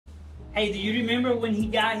Hey, do you remember when he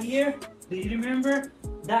got here? Do you remember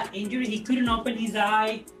that injury? He couldn't open his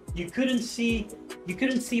eye. You couldn't see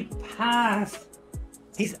past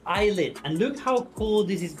his eyelid. And look how cool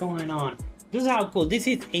this is going on. This is how cool. This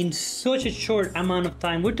is in such a short amount of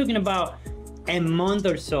time. We're talking about a month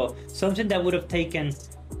or so. Something that would have taken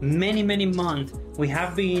many, many months. We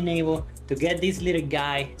have been able to get this little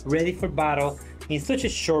guy ready for battle in such a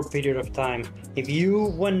short period of time. If you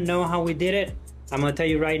want to know how we did it, I'm gonna tell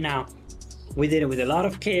you right now. We did it with a lot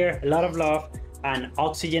of care, a lot of love, and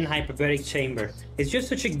oxygen hyperbaric chamber. It's just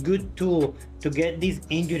such a good tool to get these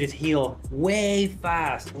injuries healed way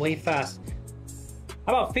fast, way fast.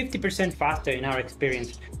 About 50% faster in our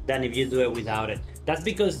experience than if you do it without it. That's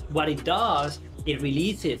because what it does,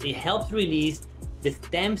 it helps release the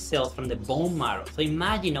stem cells from the bone marrow. So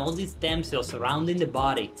imagine all these stem cells surrounding the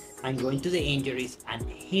body and going to the injuries and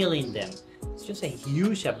healing them. It's just a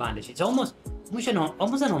huge advantage. It's almost an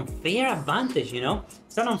unfair advantage, you know?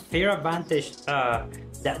 It's an unfair advantage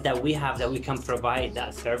that we have, that we can provide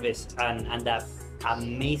that service and that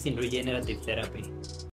amazing regenerative therapy.